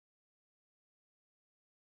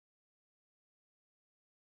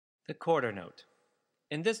The quarter note.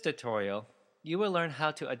 In this tutorial, you will learn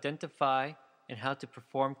how to identify and how to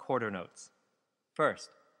perform quarter notes. First,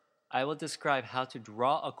 I will describe how to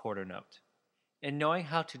draw a quarter note. In knowing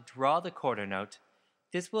how to draw the quarter note,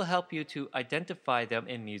 this will help you to identify them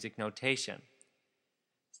in music notation.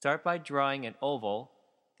 Start by drawing an oval.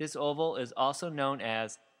 This oval is also known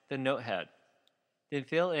as the note head. Then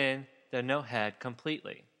fill in the note head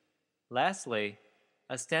completely. Lastly,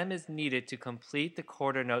 a stem is needed to complete the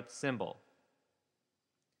quarter note symbol.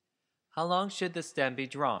 How long should the stem be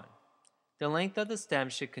drawn? The length of the stem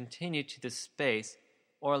should continue to the space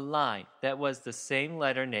or line that was the same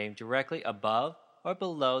letter name directly above or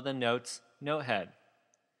below the note's note head.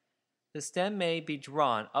 The stem may be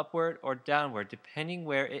drawn upward or downward depending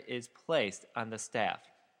where it is placed on the staff.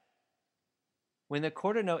 When the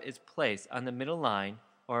quarter note is placed on the middle line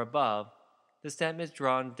or above, the stem is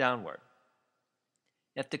drawn downward.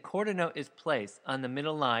 If the quarter note is placed on the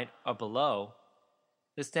middle line or below,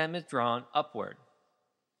 the stem is drawn upward.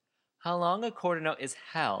 How long a quarter note is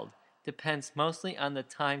held depends mostly on the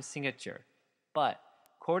time signature, but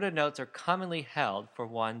quarter notes are commonly held for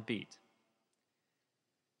one beat.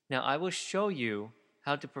 Now I will show you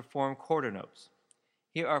how to perform quarter notes.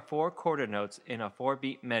 Here are 4 quarter notes in a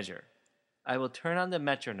 4-beat measure. I will turn on the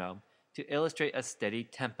metronome to illustrate a steady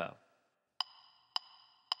tempo.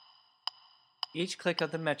 Each click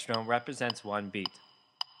of the metronome represents 1 beat.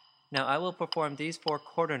 Now I will perform these 4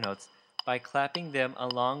 quarter notes by clapping them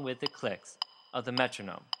along with the clicks of the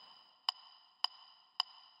metronome.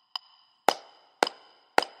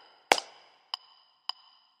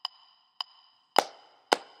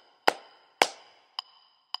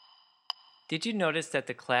 Did you notice that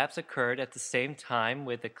the claps occurred at the same time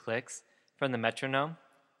with the clicks from the metronome?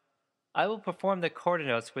 I will perform the quarter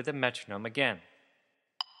notes with the metronome again.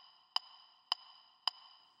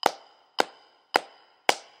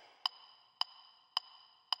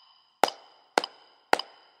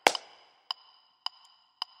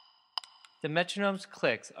 The metronome's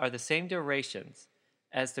clicks are the same durations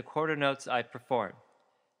as the quarter notes I perform.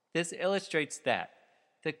 This illustrates that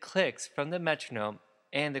the clicks from the metronome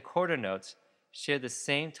and the quarter notes share the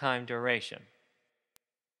same time duration.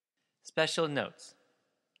 Special notes.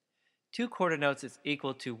 2 quarter notes is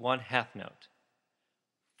equal to 1 half note.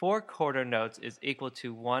 4 quarter notes is equal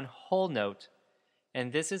to 1 whole note,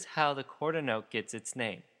 and this is how the quarter note gets its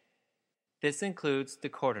name. This includes the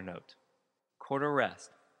quarter note. Quarter rest.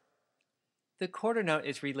 The quarter note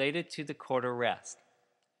is related to the quarter rest.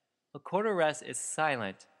 A quarter rest is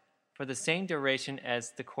silent for the same duration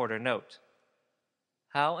as the quarter note.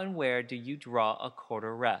 How and where do you draw a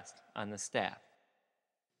quarter rest on the staff?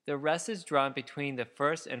 The rest is drawn between the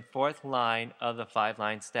first and fourth line of the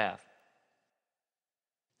 5-line staff.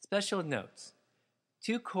 Special notes.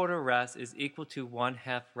 2 quarter rest is equal to 1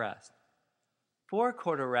 half rest. 4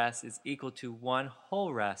 quarter rest is equal to 1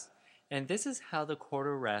 whole rest, and this is how the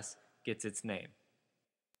quarter rest gets its name.